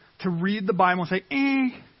easy to read the Bible and say,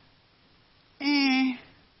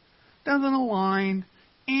 doesn't align,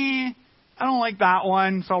 I don't like that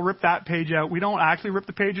one, so I'll rip that page out. We don't actually rip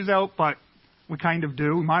the pages out, but we kind of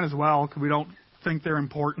do. We might as well, because we don't think they're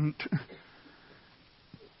important.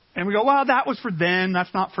 And we go, well, that was for then,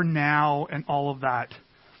 that's not for now, and all of that.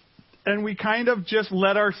 And we kind of just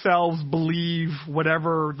let ourselves believe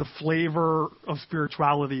whatever the flavor of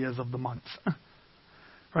spirituality is of the month.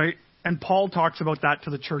 Right? And Paul talks about that to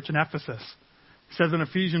the church in Ephesus. He says in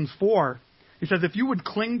Ephesians 4, he says, if you would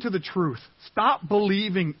cling to the truth, stop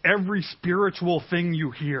believing every spiritual thing you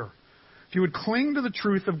hear. If you would cling to the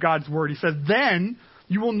truth of God's word, he says, then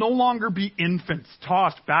you will no longer be infants,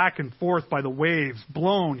 tossed back and forth by the waves,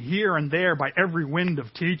 blown here and there by every wind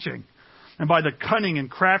of teaching, and by the cunning and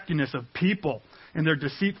craftiness of people in their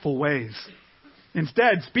deceitful ways.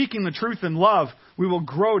 Instead, speaking the truth in love, we will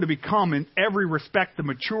grow to become in every respect the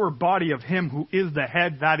mature body of Him who is the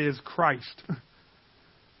head, that is Christ.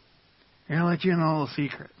 And I'll let you in on a little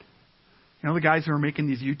secret. You know the guys who are making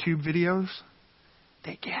these YouTube videos?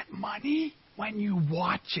 They get money when you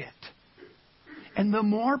watch it. And the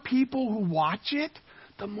more people who watch it,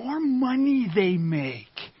 the more money they make.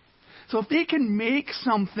 So if they can make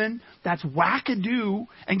something that's wackadoo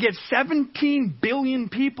and get 17 billion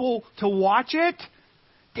people to watch it,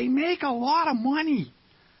 They make a lot of money.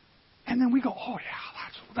 And then we go, oh, yeah,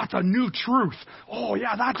 that's a new truth. Oh,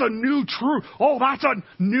 yeah, that's a new truth. Oh, that's a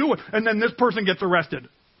new one. And then this person gets arrested.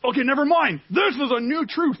 Okay, never mind. This is a new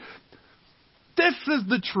truth. This is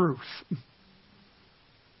the truth.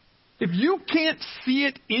 If you can't see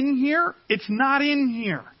it in here, it's not in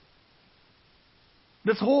here.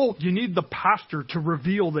 This whole, you need the pastor to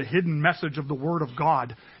reveal the hidden message of the Word of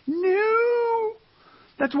God. No!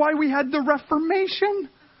 That's why we had the Reformation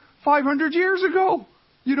 500 years ago.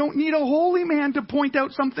 You don't need a holy man to point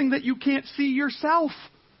out something that you can't see yourself.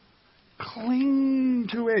 Cling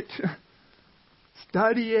to it.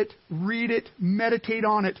 Study it, read it, meditate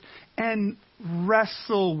on it, and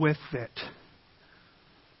wrestle with it.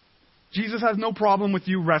 Jesus has no problem with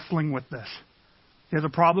you wrestling with this. He has a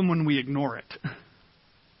problem when we ignore it.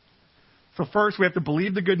 So first, we have to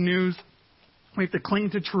believe the good news. We have to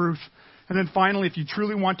cling to truth. And then finally, if you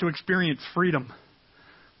truly want to experience freedom,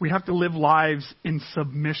 we have to live lives in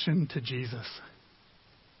submission to Jesus.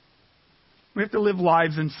 We have to live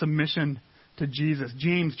lives in submission to Jesus.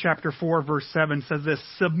 James chapter 4, verse 7 says this,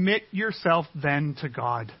 submit yourself then to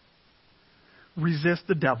God. Resist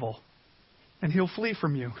the devil, and he'll flee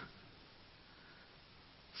from you.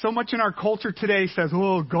 So much in our culture today says,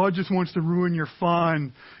 oh, God just wants to ruin your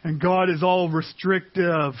fun, and God is all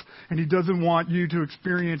restrictive, and He doesn't want you to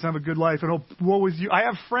experience, have a good life, and oh, woe is you. I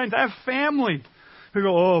have friends, I have family who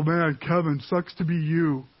go, oh man, Kevin, sucks to be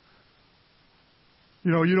you.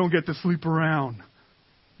 You know, you don't get to sleep around.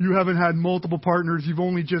 You haven't had multiple partners, you've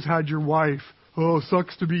only just had your wife. Oh,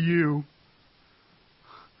 sucks to be you.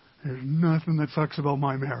 There's nothing that sucks about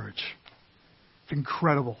my marriage. It's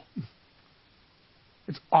incredible.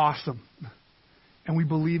 It's awesome. And we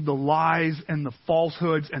believe the lies and the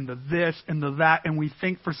falsehoods and the this and the that, and we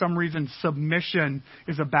think for some reason submission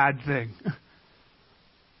is a bad thing.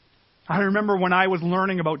 I remember when I was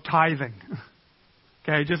learning about tithing,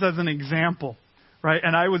 okay, just as an example, right?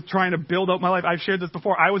 And I was trying to build out my life. I've shared this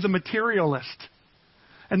before. I was a materialist.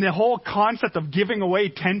 And the whole concept of giving away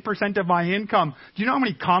 10% of my income. Do you know how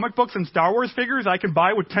many comic books and Star Wars figures I can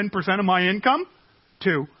buy with 10% of my income?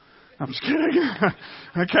 2. I'm just kidding.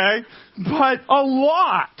 Okay? But a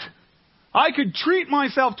lot. I could treat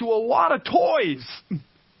myself to a lot of toys.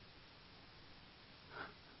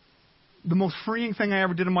 The most freeing thing I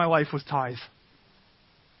ever did in my life was tithe.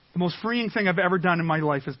 The most freeing thing I've ever done in my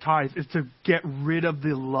life is tithe, is to get rid of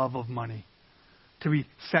the love of money. To be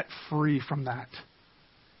set free from that.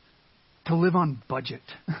 To live on budget.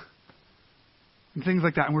 And things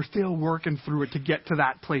like that. And we're still working through it to get to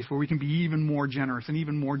that place where we can be even more generous and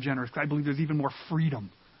even more generous. I believe there's even more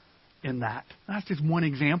freedom in that. That's just one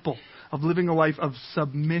example of living a life of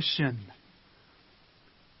submission.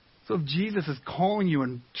 So if Jesus is calling you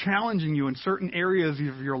and challenging you in certain areas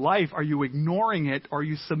of your life, are you ignoring it or are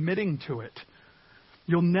you submitting to it?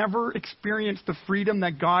 You'll never experience the freedom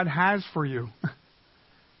that God has for you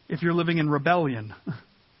if you're living in rebellion.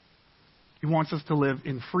 He wants us to live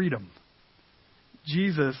in freedom.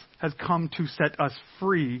 Jesus has come to set us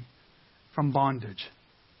free from bondage.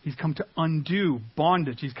 He's come to undo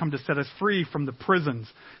bondage. He's come to set us free from the prisons.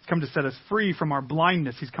 He's come to set us free from our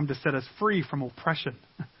blindness. He's come to set us free from oppression.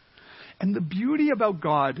 And the beauty about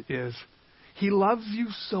God is He loves you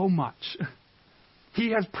so much.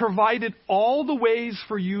 He has provided all the ways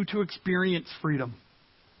for you to experience freedom.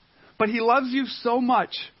 But He loves you so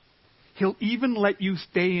much, He'll even let you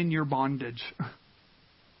stay in your bondage.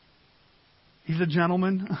 He's a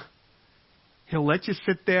gentleman. He'll let you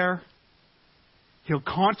sit there. He'll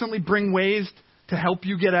constantly bring ways to help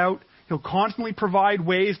you get out. He'll constantly provide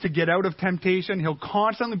ways to get out of temptation. He'll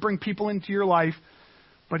constantly bring people into your life.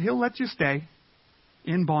 But He'll let you stay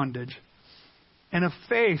in bondage. And a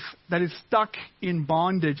faith that is stuck in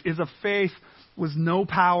bondage is a faith with no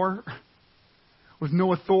power, with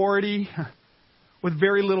no authority, with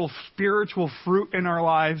very little spiritual fruit in our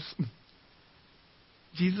lives.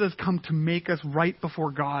 Jesus has come to make us right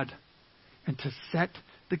before God and to set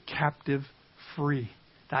the captive free.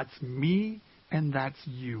 That's me and that's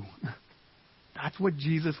you. That's what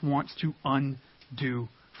Jesus wants to undo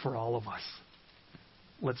for all of us.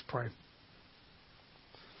 Let's pray.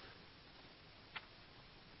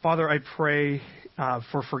 Father, I pray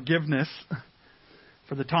for forgiveness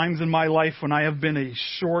for the times in my life when I have been a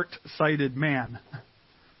short-sighted man,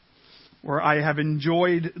 where I have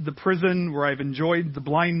enjoyed the prison, where I've enjoyed the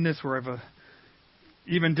blindness, where I've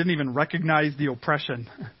didn't even recognize the oppression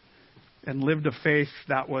and lived a faith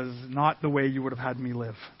that was not the way you would have had me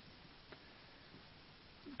live.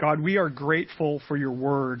 God, we are grateful for your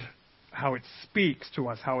word, how it speaks to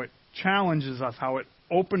us, how it challenges us, how it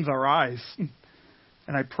opens our eyes.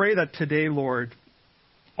 And I pray that today, Lord,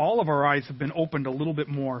 all of our eyes have been opened a little bit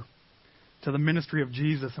more to the ministry of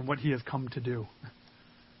Jesus and what he has come to do.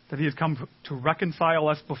 That he has come to reconcile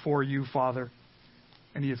us before you, Father,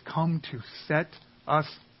 and he has come to set us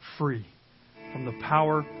free from the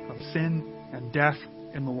power of sin and death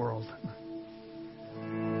in the world.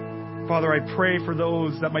 Father, I pray for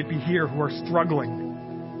those that might be here who are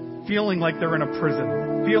struggling, feeling like they're in a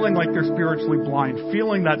prison, feeling like they're spiritually blind,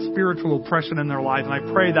 feeling that spiritual oppression in their lives. And I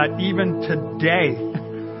pray that even today,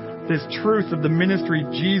 this truth of the ministry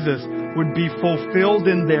of Jesus would be fulfilled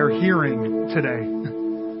in their hearing today,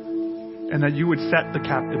 and that you would set the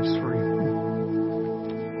captives free.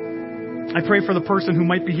 I pray for the person who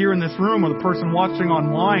might be here in this room, or the person watching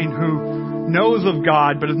online who knows of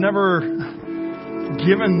God but has never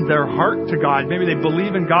given their heart to God. Maybe they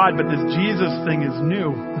believe in God, but this Jesus thing is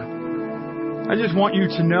new. I just want you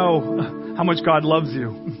to know how much God loves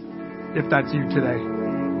you, if that's you today.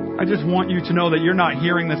 I just want you to know that you're not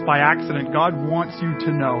hearing this by accident. God wants you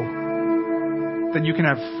to know that you can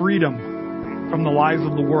have freedom from the lies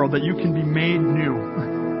of the world, that you can be made new,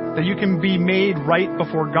 that you can be made right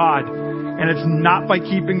before God. And it's not by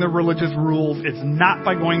keeping the religious rules. It's not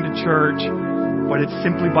by going to church, but it's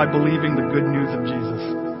simply by believing the good news of Jesus,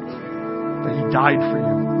 that he died for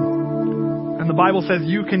you. And the Bible says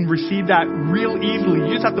you can receive that real easily.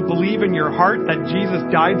 You just have to believe in your heart that Jesus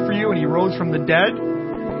died for you and he rose from the dead.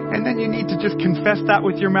 And then you need to just confess that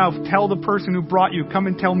with your mouth. Tell the person who brought you, come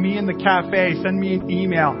and tell me in the cafe, send me an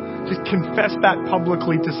email. Just confess that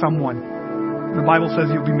publicly to someone. And the Bible says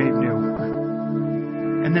you'll be made new.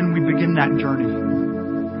 And then we begin that journey.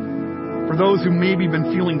 For those who maybe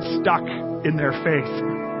been feeling stuck in their faith,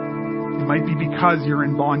 it might be because you're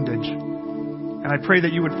in bondage. And I pray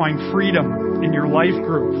that you would find freedom in your life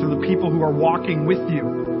group through the people who are walking with you.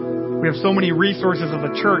 We have so many resources as a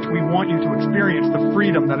church. We want you to experience the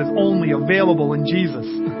freedom that is only available in Jesus.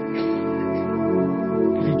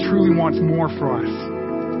 He truly wants more for us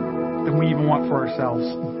than we even want for ourselves.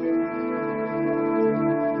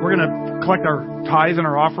 We're going to collect our tithes and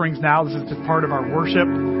our offerings now. This is just part of our worship.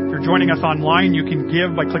 If you're joining us online, you can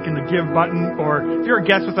give by clicking the give button. Or if you're a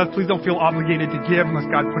guest with us, please don't feel obligated to give unless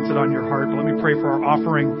God puts it on your heart. But let me pray for our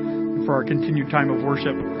offering and for our continued time of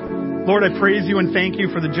worship. Lord, I praise you and thank you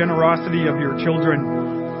for the generosity of your children.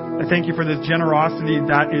 I thank you for this generosity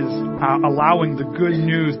that is allowing the good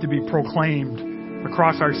news to be proclaimed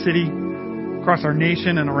across our city, across our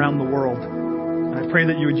nation, and around the world. And I pray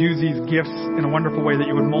that you would use these gifts in a wonderful way, that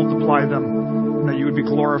you would multiply them, and that you would be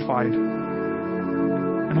glorified.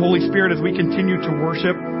 And Holy Spirit, as we continue to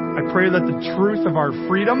worship, I pray that the truth of our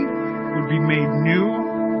freedom would be made new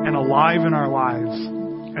and alive in our lives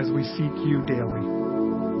as we seek you daily.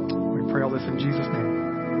 We pray all this in Jesus'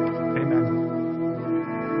 name. Amen.